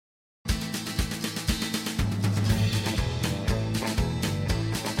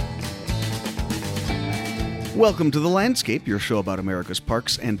Welcome to The Landscape, your show about America's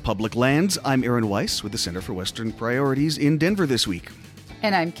parks and public lands. I'm Aaron Weiss with the Center for Western Priorities in Denver this week.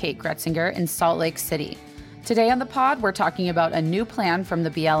 And I'm Kate Gretzinger in Salt Lake City. Today on the pod, we're talking about a new plan from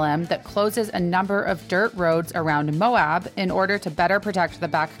the BLM that closes a number of dirt roads around Moab in order to better protect the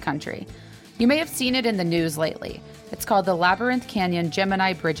backcountry. You may have seen it in the news lately. It's called the Labyrinth Canyon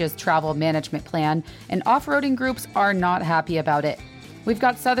Gemini Bridges Travel Management Plan, and off-roading groups are not happy about it. We've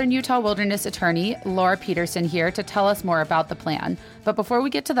got Southern Utah Wilderness Attorney Laura Peterson here to tell us more about the plan. But before we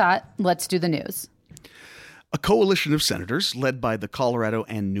get to that, let's do the news. A coalition of senators, led by the Colorado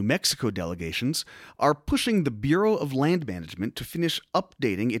and New Mexico delegations, are pushing the Bureau of Land Management to finish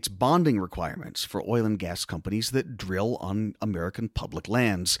updating its bonding requirements for oil and gas companies that drill on American public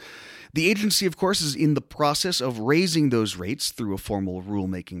lands. The agency, of course, is in the process of raising those rates through a formal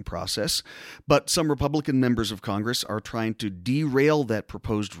rulemaking process, but some Republican members of Congress are trying to derail that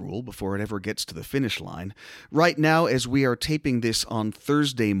proposed rule before it ever gets to the finish line. Right now, as we are taping this on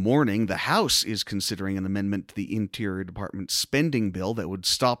Thursday morning, the House is considering an amendment to the Interior Department spending bill that would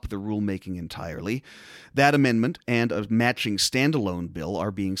stop the rulemaking entirely. That amendment and a matching standalone bill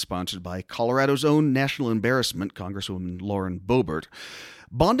are being sponsored by Colorado's own national embarrassment, Congresswoman Lauren Boebert.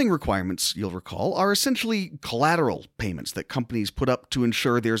 Bonding requirements, you'll recall, are essentially collateral payments that companies put up to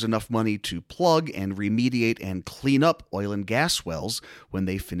ensure there's enough money to plug and remediate and clean up oil and gas wells when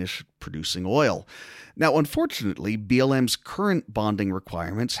they finish producing oil. Now, unfortunately, BLM's current bonding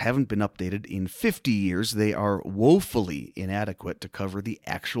requirements haven't been updated in 50 years. They are woefully inadequate to cover the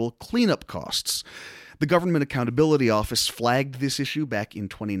actual cleanup costs. The Government Accountability Office flagged this issue back in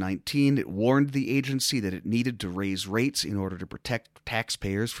 2019. It warned the agency that it needed to raise rates in order to protect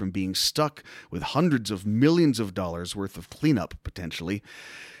taxpayers from being stuck with hundreds of millions of dollars worth of cleanup, potentially.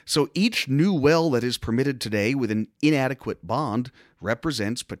 So each new well that is permitted today with an inadequate bond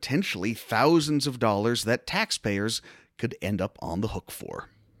represents potentially thousands of dollars that taxpayers could end up on the hook for.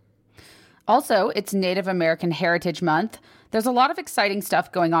 Also, it's Native American Heritage Month. There's a lot of exciting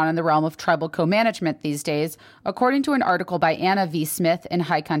stuff going on in the realm of tribal co-management these days, according to an article by Anna V. Smith in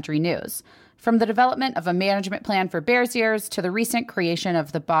High Country News. From the development of a management plan for Bears Ears to the recent creation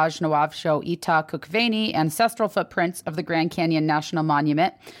of the Baj-Nawabsho Ita Kukveni ancestral footprints of the Grand Canyon National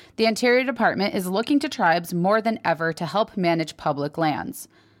Monument, the Interior Department is looking to tribes more than ever to help manage public lands.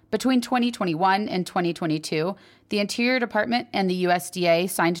 Between 2021 and 2022, the Interior Department and the USDA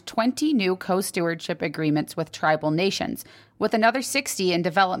signed 20 new co-stewardship agreements with tribal nations, with another 60 in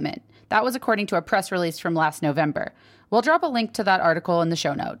development. That was according to a press release from last November. We'll drop a link to that article in the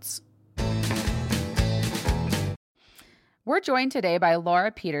show notes. We're joined today by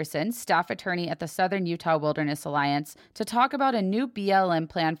Laura Peterson, staff attorney at the Southern Utah Wilderness Alliance, to talk about a new BLM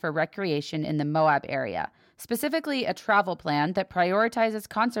plan for recreation in the Moab area. Specifically, a travel plan that prioritizes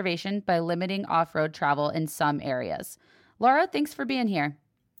conservation by limiting off-road travel in some areas. Laura, thanks for being here.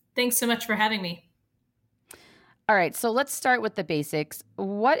 Thanks so much for having me. All right, so let's start with the basics.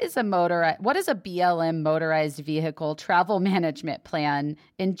 What is a BLM motorized vehicle travel management plan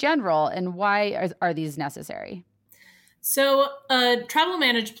in general, and why are these necessary? So a travel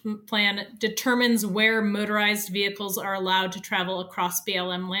management plan determines where motorized vehicles are allowed to travel across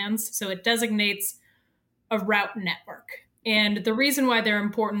BLM lands. So it designates a route network. And the reason why they're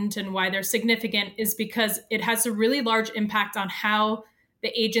important and why they're significant is because it has a really large impact on how the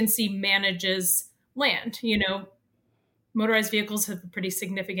agency manages land. You know, motorized vehicles have a pretty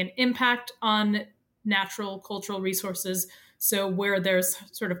significant impact on natural cultural resources. So where there's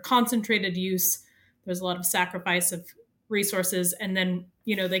sort of concentrated use, there's a lot of sacrifice of resources. And then,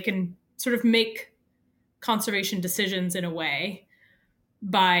 you know, they can sort of make conservation decisions in a way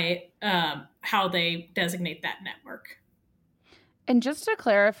by how they designate that network. And just to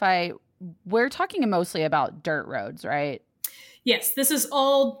clarify, we're talking mostly about dirt roads, right? Yes, this is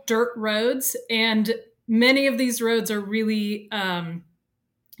all dirt roads. And many of these roads are really,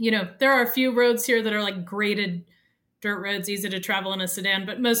 there are a few roads here that are like graded dirt roads, easy to travel in a sedan,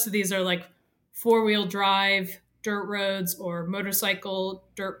 but most of these are like four-wheel drive dirt roads or motorcycle,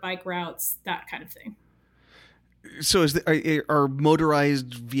 dirt bike routes, that kind of thing. So are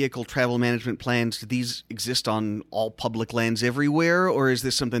motorized vehicle travel management plans, do these exist on all public lands everywhere, or is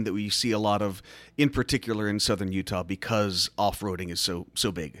this something that we see a lot of, in particular in southern Utah, because off-roading is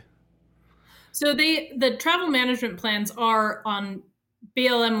so big? So the travel management plans are on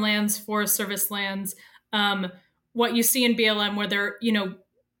BLM lands, Forest Service lands. What you see in BLM where they're,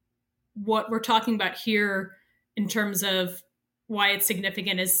 what we're talking about here in terms of why it's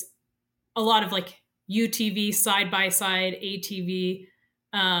significant is a lot of like UTV, side-by-side, ATV,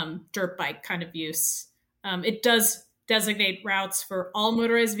 dirt bike kind of use. It does designate routes for all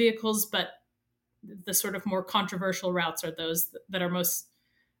motorized vehicles, but the sort of more controversial routes are those that are most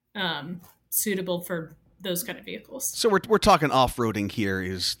suitable for those kind of vehicles. So we're talking off-roading here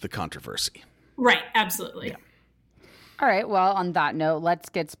is the controversy. Right, absolutely. Yeah. All right, well, on that note, let's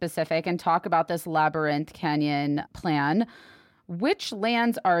get specific and talk about this Labyrinth Canyon plan. Which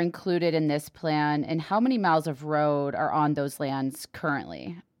lands are included in this plan, and how many miles of road are on those lands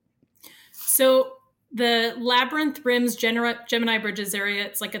currently? So the Labyrinth Rims Gemini Bridges area,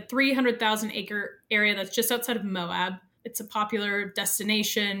 it's like a 300,000 acre area that's just outside of Moab. It's a popular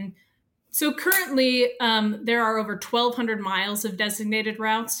destination. So currently, there are over 1,200 miles of designated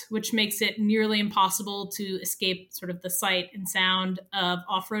routes, which makes it nearly impossible to escape sort of the sight and sound of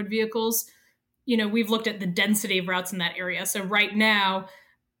off-road vehicles. We've looked at the density of routes in that area. So right now,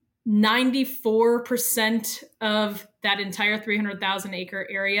 94% of that entire 300,000 acre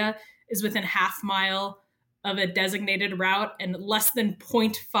area is within half mile of a designated route, and less than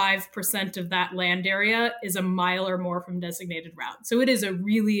 0.5% of that land area is a mile or more from designated route. So it is a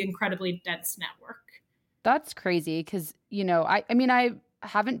really incredibly dense network. That's crazy because, I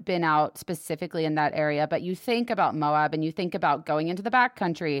haven't been out specifically in that area, but you think about Moab and you think about going into the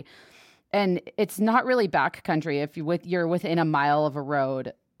backcountry, and it's not really backcountry if you're within a mile of a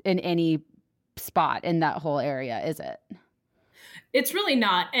road in any spot in that whole area, is it? It's really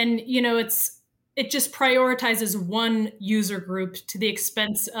not. And, it just prioritizes one user group to the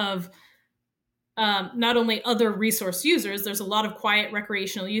expense of not only other resource users. There's a lot of quiet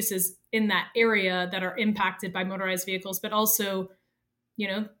recreational uses in that area that are impacted by motorized vehicles, but also,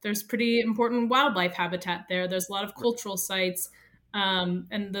 there's pretty important wildlife habitat there. There's a lot of cultural sites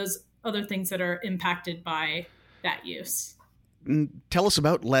and those other things that are impacted by that use. Tell us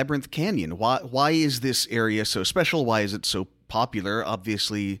about Labyrinth Canyon. Why is this area so special? Why is it so popular,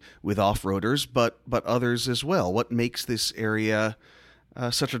 obviously with off-roaders, but others as well? What makes this area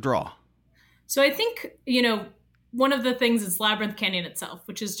such a draw? So I think, one of the things is Labyrinth Canyon itself,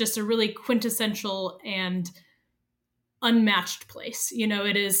 which is just a really quintessential and unmatched place.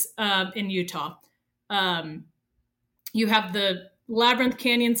 It is in Utah. You have the Labyrinth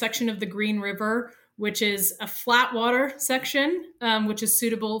Canyon section of the Green River, which is a flat water section, which is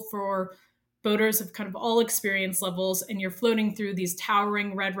suitable for boaters of kind of all experience levels. And you're floating through these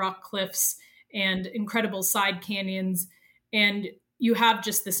towering red rock cliffs and incredible side canyons. And you have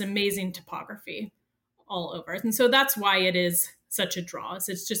just this amazing topography all over. And so that's why it is such a draw.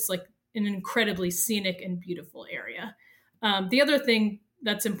 It's just like an incredibly scenic and beautiful area. The other thing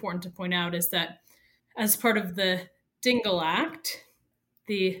that's important to point out is that as part of the Dingle Act,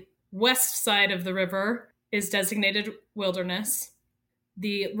 the west side of the river is designated wilderness.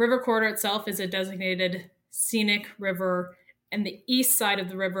 The river corridor itself is a designated scenic river, and the east side of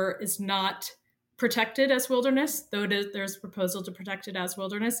the river is not protected as wilderness, though there's proposal to protect it as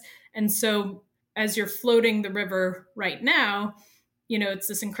wilderness. And so as you're floating the river right now, it's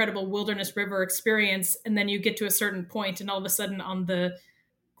this incredible wilderness river experience. And then you get to a certain point, and all of a sudden on the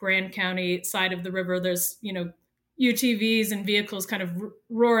Grand County side of the river, there's, UTVs and vehicles kind of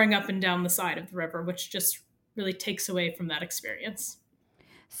roaring up and down the side of the river, which just really takes away from that experience.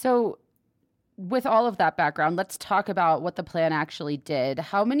 So with all of that background, let's talk about what the plan actually did.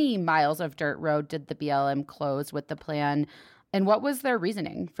 How many miles of dirt road did the BLM close with the plan, and what was their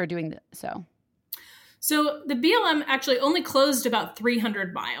reasoning for doing so? So the BLM actually only closed about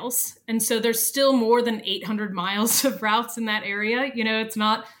 300 miles. And so there's still more than 800 miles of routes in that area.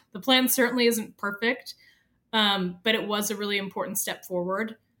 The plan certainly isn't perfect. But it was a really important step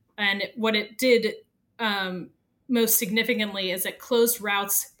forward. And what it did most significantly is it closed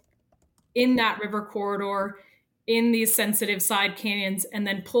routes in that river corridor, in these sensitive side canyons, and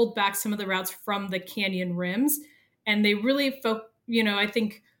then pulled back some of the routes from the canyon rims. And they really,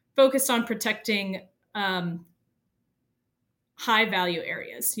 focused on protecting high value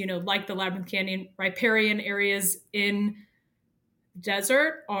areas, like the Labyrinth Canyon. Riparian areas in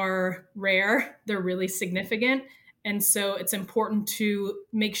desert are rare. They're really significant. And so it's important to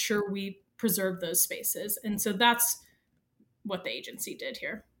make sure we preserve those spaces. And so that's what the agency did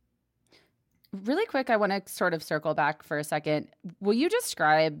here. Really quick, I want to sort of circle back for a second. Will you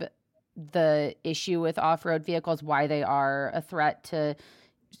describe the issue with off-road vehicles, why they are a threat to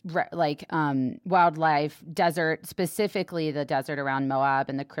wildlife, desert, specifically the desert around Moab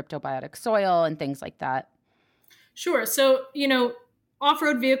and the cryptobiotic soil and things like that? Sure. So,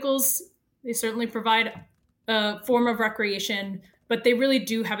 off-road vehicles, they certainly provide a form of recreation, but they really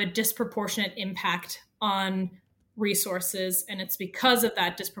do have a disproportionate impact on resources. And it's because of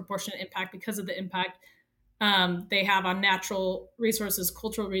that disproportionate impact, because of the impact they have on natural resources,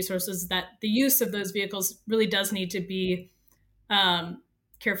 cultural resources, that the use of those vehicles really does need to be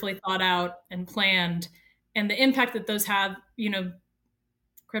carefully thought out and planned. And the impact that those have, you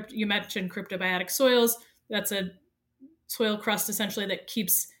mentioned cryptobiotic soils. That's a soil crust essentially that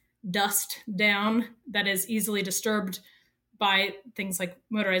keeps dust down that is easily disturbed by things like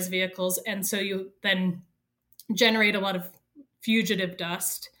motorized vehicles. And so you then generate a lot of fugitive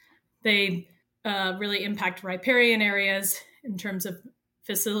dust. They really impact riparian areas in terms of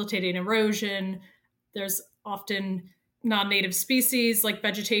facilitating erosion. There's often non-native species like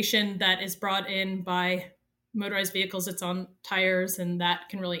vegetation that is brought in by motorized vehicles. It's on tires, and that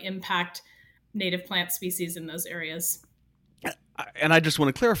can really impact native plant species in those areas. And I just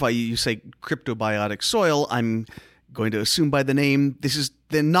want to clarify, you say cryptobiotic soil. I'm going to assume by the name, this is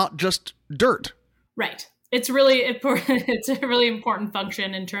then not just dirt. Right. It's really important. It's a really important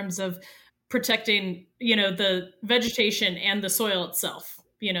function in terms of protecting, the vegetation and the soil itself,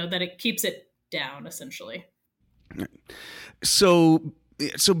 that it keeps it down essentially. So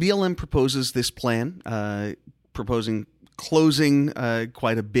BLM proposes this plan, proposing closing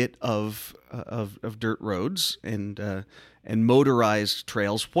quite a bit of dirt roads and motorized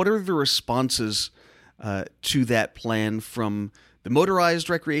trails. What are the responses to that plan from the motorized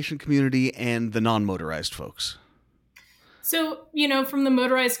recreation community and the non-motorized folks? So, from the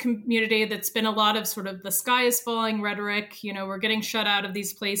motorized community, that's been a lot of sort of the sky is falling rhetoric. We're getting shut out of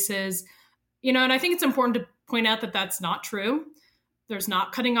these places, and I think it's important to point out that that's not true. There's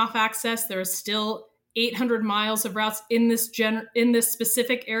not cutting off access. There is still 800 miles of routes in this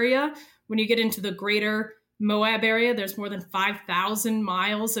specific area. When you get into the greater Moab area, there's more than 5,000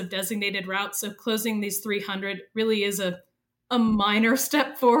 miles of designated routes. So closing these 300 really is a minor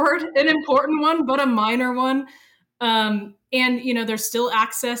step forward, an important one, but a minor one. And, there's still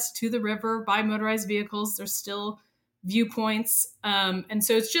access to the river by motorized vehicles. There's still viewpoints. And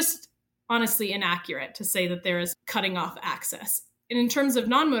so it's just honestly inaccurate to say that there is cutting off access. And in terms of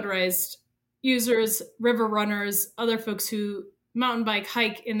non-motorized users, river runners, other folks who mountain bike,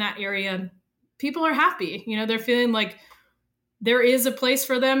 hike in that area, people are happy. They're feeling like there is a place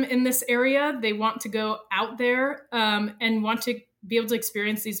for them in this area. They want to go out there and want to be able to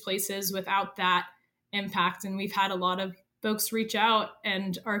experience these places without that impact. And we've had a lot of folks reach out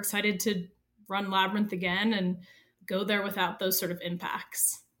and are excited to run Labyrinth again and go there without those sort of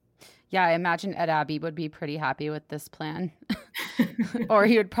impacts. Yeah, I imagine Ed Abbey would be pretty happy with this plan. Or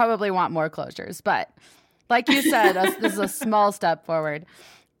he would probably want more closures. But like you said, this is a small step forward.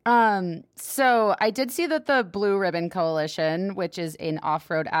 So I did see that the Blue Ribbon Coalition, which is an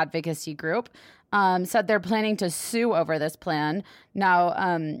off-road advocacy group, said they're planning to sue over this plan.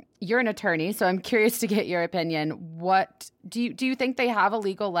 Now, you're an attorney, so I'm curious to get your opinion. What do you think they have a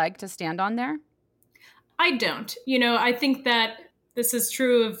legal leg to stand on there? I don't. I think that this is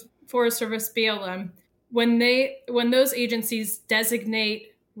true of Forest Service, BLM. When those agencies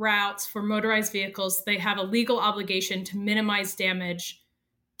designate routes for motorized vehicles, they have a legal obligation to minimize damage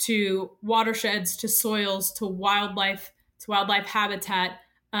to watersheds, to soils, to wildlife habitat,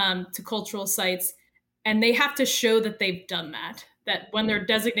 to cultural sites. And they have to show that they've done that when they're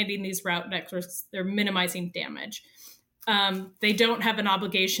designating these route networks, they're minimizing damage. They don't have an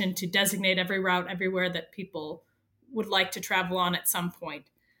obligation to designate every route everywhere that people would like to travel on at some point.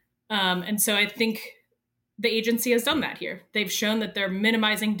 And so I think the agency has done that here. They've shown that they're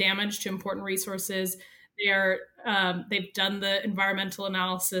minimizing damage to important resources. They've done the environmental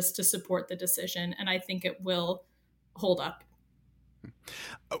analysis to support the decision, and I think it will hold up.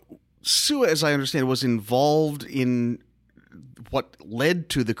 Sue, as I understand, was involved in what led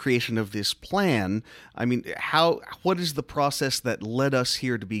to the creation of this plan. I mean, what is the process that led us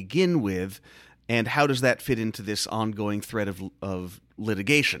here to begin with, and how does that fit into this ongoing thread of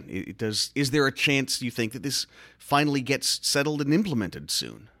litigation? Is there a chance, you think, that this finally gets settled and implemented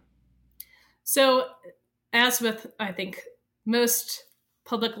soon? So, as with, I think, most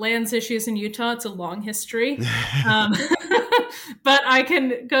public lands issues in Utah, it's a long history. But I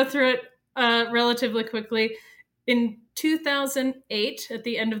can go through it relatively quickly. In 2008, at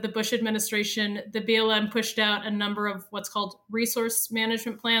the end of the Bush administration, the BLM pushed out a number of what's called resource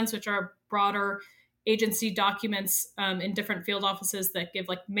management plans, which are broader agency documents in different field offices that give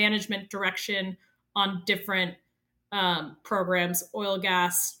management direction on different programs, oil,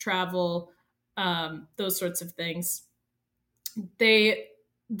 gas, travel, those sorts of things.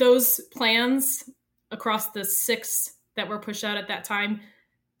 Those plans across the 6 that were pushed out at that time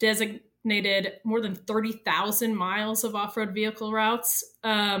designated more than 30,000 miles of off-road vehicle routes.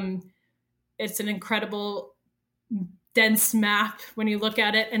 It's an incredible, dense map when you look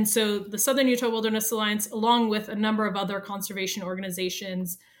at it. And so the Southern Utah Wilderness Alliance, along with a number of other conservation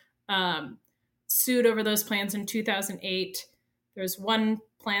organizations, sued over those plans in 2008. There's one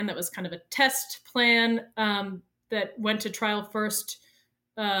plan that was kind of a test plan that went to trial first.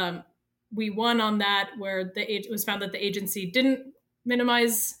 We won on that, where it was found that the agency didn't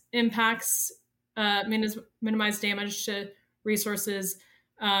minimize impacts, minimize damage to resources,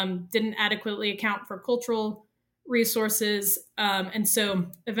 didn't adequately account for cultural resources. And so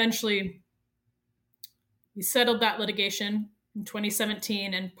eventually we settled that litigation in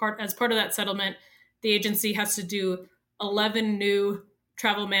 2017. And as part of that settlement, the agency has to do 11 new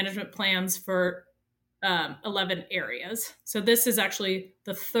travel management plans for 11 areas. So this is actually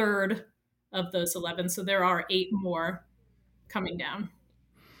the third of those 11. So there are 8 more coming down.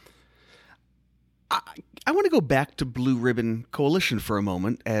 I want to go back to Blue Ribbon Coalition for a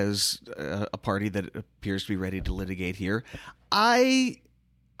moment as a party that appears to be ready to litigate here. I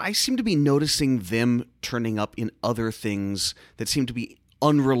seem to be noticing them turning up in other things that seem to be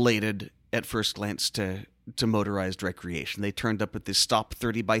unrelated at first glance to motorized recreation. They turned up at this Stop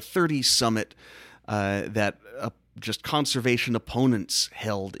 30 by 30 summit that just conservation opponents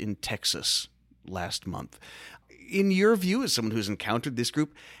held in Texas last month. In your view, as someone who's encountered this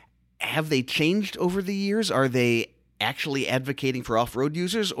group, have they changed over the years? Are they actually advocating for off-road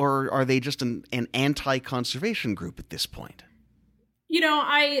users, or are they just an anti-conservation group at this point?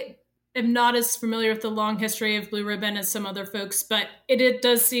 I am not as familiar with the long history of Blue Ribbon as some other folks, but it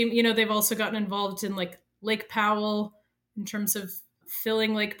does seem, they've also gotten involved in like Lake Powell in terms of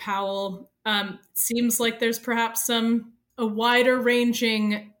filling Lake Powell. Seems like there's perhaps a wider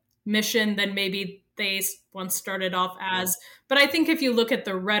ranging mission than maybe they once started off as. But I think if you look at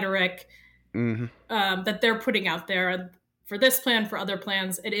the rhetoric that they're putting out there for this plan, for other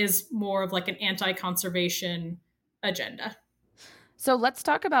plans, it is more of like an anti-conservation agenda. So let's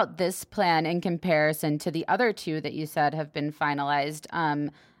talk about this plan in comparison to the other 2 that you said have been finalized.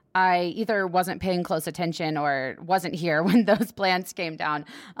 I either wasn't paying close attention or wasn't here when those plans came down.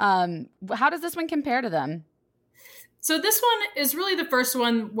 How does this one compare to them? So this one is really the first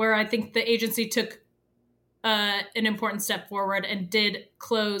one where I think the agency took an important step forward and did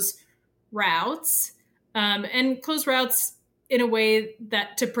close routes, and close routes in a way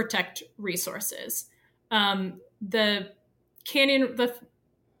that to protect resources. The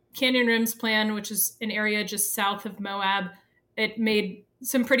Canyon Rims plan, which is an area just south of Moab, it made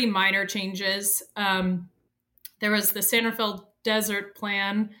some pretty minor changes. There was the San Rafael Desert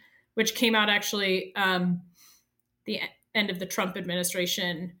plan, which came out actually the end of the Trump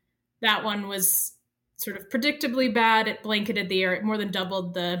administration. That one was sort of predictably bad. It blanketed the area, more than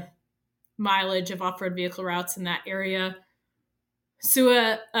doubled the mileage of off-road vehicle routes in that area.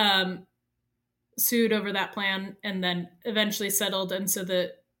 SUA sued over that plan and then eventually settled. And so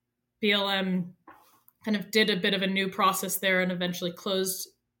the BLM kind of did a bit of a new process there and eventually closed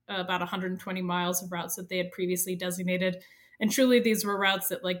about 120 miles of routes that they had previously designated. And truly, these were routes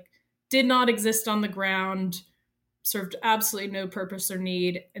that did not exist on the ground, served absolutely no purpose or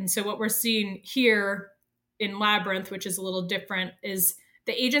need. And so what we're seeing here in Labyrinth, which is a little different, is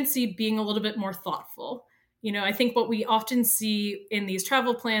the agency being a little bit more thoughtful. I think what we often see in these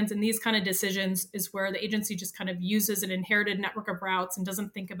travel plans and these kind of decisions is where the agency just kind of uses an inherited network of routes and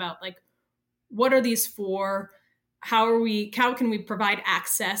doesn't think about what are these for? How can we provide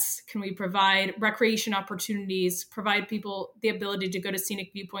access? Can we provide recreation opportunities, provide people the ability to go to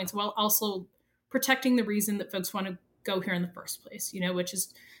scenic viewpoints while also protecting the reason that folks want to go here in the first place, which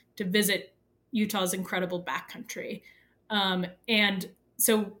is to visit Utah's incredible backcountry. And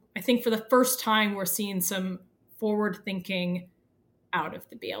so I think for the first time, we're seeing some forward thinking out of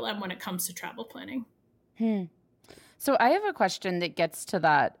the BLM when it comes to travel planning. So I have a question that gets to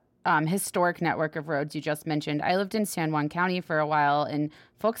that historic network of roads you just mentioned. I lived in San Juan County for a while, and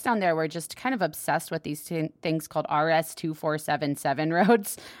folks down there were just kind of obsessed with these things called RS 2477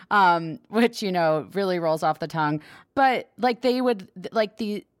 roads, which, really rolls off the tongue. But they would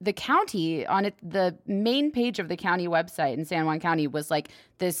the county on it, the main page of the county website in San Juan County was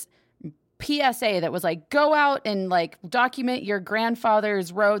this PSA that was go out and document your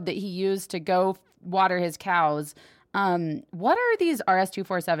grandfather's road that he used to go water his cows. What are these RS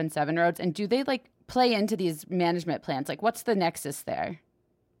 2477 roads, and do they play into these management plans? What's the nexus there?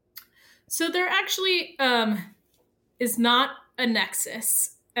 So there actually is not a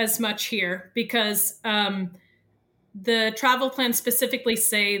nexus as much here because the travel plans specifically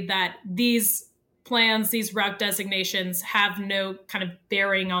say that these plans, these route designations, have no kind of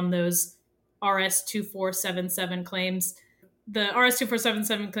bearing on those RS 2477 claims. The RS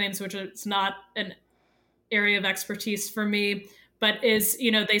 2477 claims, which is not an area of expertise for me, but is,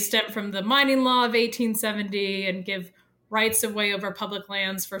 they stem from the mining law of 1870 and give rights of way over public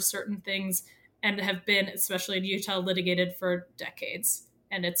lands for certain things and have been, especially in Utah, litigated for decades.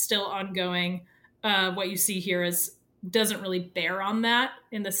 and it's still ongoing. What you see here doesn't really bear on that,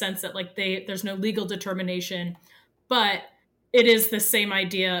 in the sense that like there's no legal determination, but it is the same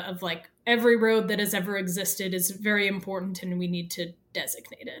idea of like every road that has ever existed is very important and we need to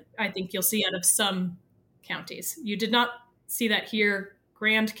designate it. I think you'll see out of some counties. You did not see that here.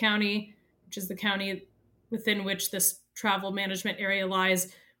 Grand County, which is the county within which this travel management area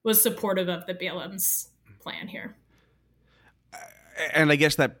lies, was supportive of the BLM's plan here. And I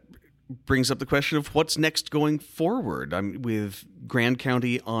guess that brings up the question of what's next going forward. With Grand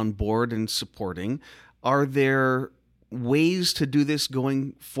County on board and supporting, are there ways to do this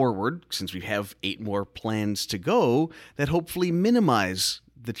going forward, since we have 8 more plans to go, that hopefully minimize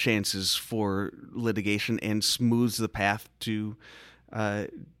the chances for litigation and smooths the path to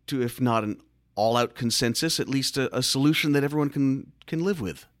if not an all-out consensus, at least a solution that everyone can live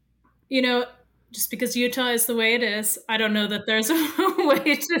with? Just because Utah is the way it is, I don't know that there's a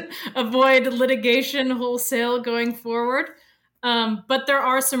way to avoid litigation wholesale going forward. But there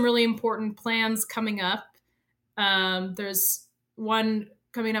are some really important plans coming up. There's one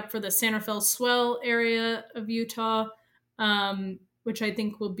coming up for the San Rafael Swell area of Utah, which I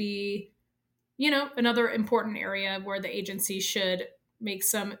think will be, another important area where the agency should make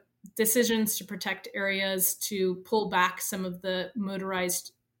some decisions to protect areas, to pull back some of the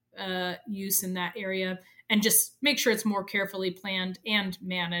motorized use in that area, and just make sure it's more carefully planned and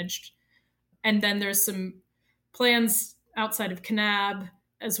managed. And then there's some plans outside of Kanab,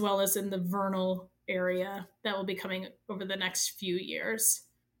 as well as in the Vernal area, that will be coming over the next few years.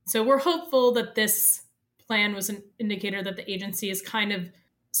 So we're hopeful that this plan was an indicator that the agency is kind of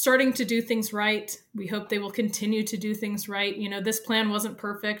starting to do things right. We hope they will continue to do things right. This plan wasn't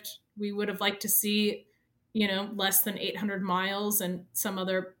perfect. We would have liked to see less than 800 miles and some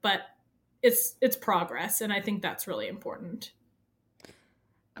other, but it's progress. And I think that's really important.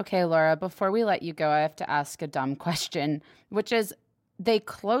 Okay, Laura, before we let you go, I have to ask a dumb question, which is, they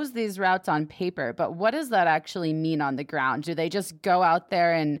close these routes on paper, but what does that actually mean on the ground? Do they just go out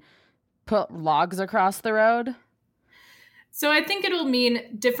there and put logs across the road? So I think it'll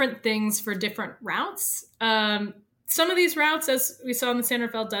mean different things for different routes. Some of these routes, as we saw in the San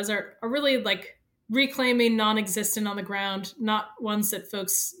Rafael Desert, are really like reclaiming non-existent on the ground, not ones that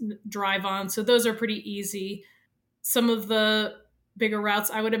folks drive on. So those are pretty easy. Some of the bigger routes,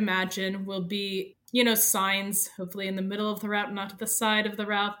 I would imagine, will be, signs, hopefully in the middle of the route, not to the side of the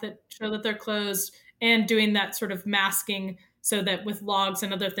route, that show that they're closed, and doing that sort of masking so that with logs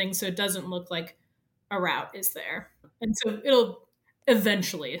and other things, so it doesn't look like a route is there. And so it'll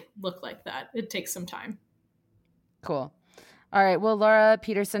eventually look like that. It takes some time. Cool. All right. Well, Laura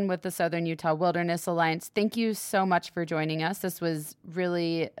Peterson with the Southern Utah Wilderness Alliance, thank you so much for joining us. This was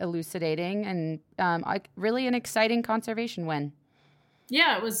really elucidating and really an exciting conservation win.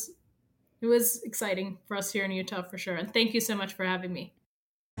 Yeah, it was exciting for us here in Utah for sure. And thank you so much for having me.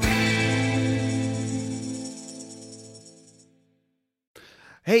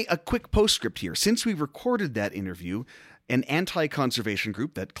 Hey, a quick postscript here. Since we recorded that interview, an anti-conservation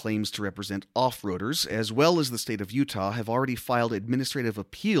group that claims to represent off-roaders, as well as the state of Utah, have already filed administrative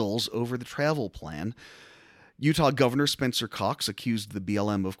appeals over the travel plan. Utah Governor Spencer Cox accused the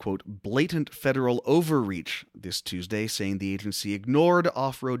BLM of, quote, blatant federal overreach this Tuesday, saying the agency ignored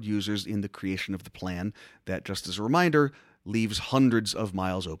off-road users in the creation of the plan that, just as a reminder, leaves hundreds of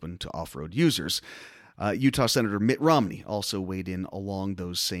miles open to off-road users. Utah Senator Mitt Romney also weighed in along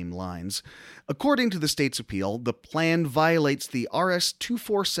those same lines. According to the state's appeal, the plan violates the RS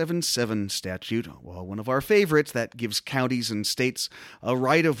 2477 statute, one of our favorites, that gives counties and states a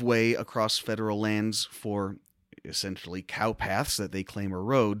right-of-way across federal lands for essentially cow paths that they claim are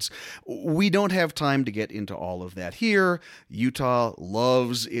roads. We don't have time to get into all of that here. Utah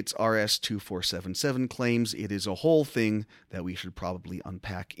loves its RS 2477 claims. It is a whole thing that we should probably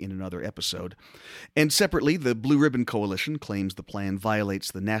unpack in another episode. And separately, the Blue Ribbon Coalition claims the plan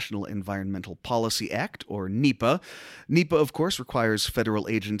violates the National Environmental Policy Act, or NEPA. NEPA, of course, requires federal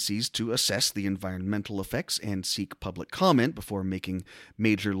agencies to assess the environmental effects and seek public comment before making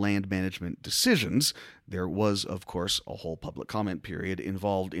major land management decisions. There was, of course, a whole public comment period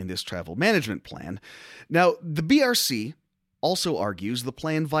involved in this travel management plan. Now, the BRC also argues the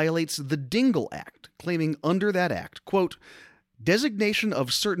plan violates the Dingle Act, claiming under that act, quote, designation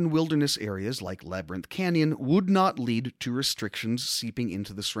of certain wilderness areas like Labyrinth Canyon would not lead to restrictions seeping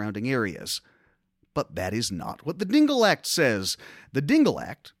into the surrounding areas. But that is not what the Dingle Act says. The Dingle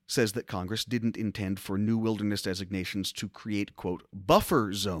Act says that Congress didn't intend for new wilderness designations to create, quote,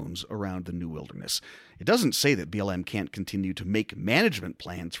 buffer zones around the new wilderness. It doesn't say that BLM can't continue to make management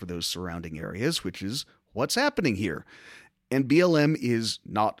plans for those surrounding areas, which is what's happening here. And BLM is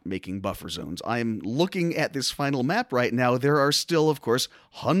not making buffer zones. I'm looking at this final map right now. There are still, of course,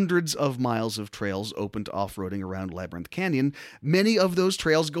 hundreds of miles of trails open to off-roading around Labyrinth Canyon, many of those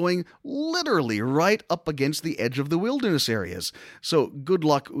trails going literally right up against the edge of the wilderness areas. So good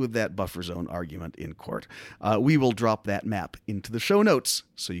luck with that buffer zone argument in court. We will drop that map into the show notes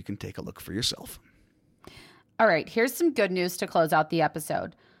so you can take a look for yourself. All right, here's some good news to close out the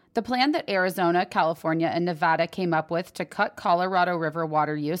episode. The plan that Arizona, California, and Nevada came up with to cut Colorado River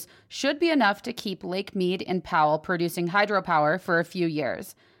water use should be enough to keep Lake Mead and Powell producing hydropower for a few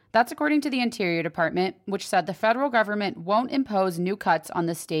years. That's according to the Interior Department, which said the federal government won't impose new cuts on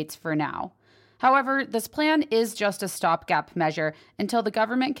the states for now. However, this plan is just a stopgap measure until the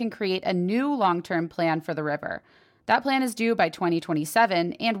government can create a new long-term plan for the river. That plan is due by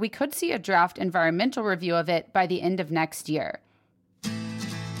 2027, and we could see a draft environmental review of it by the end of next year.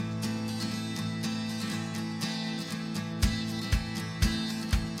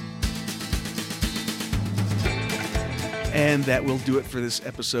 And that will do it for this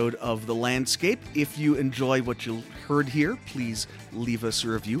episode of The Landscape. If you enjoy what you heard here, please leave us a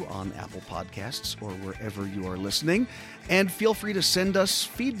review on Apple Podcasts or wherever you are listening. And feel free to send us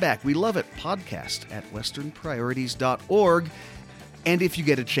feedback. We love it. podcast@westernpriorities.org. And if you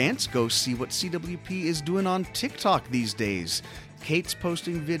get a chance, go see what CWP is doing on TikTok these days. Kate's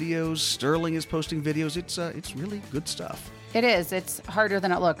posting videos. Sterling is posting videos. It's really good stuff. It is. It's harder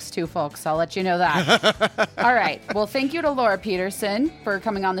than it looks, too, folks. I'll let you know that. All right. Well, thank you to Laura Peterson for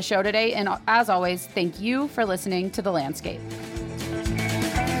coming on the show today. And as always, thank you for listening to The Landscape.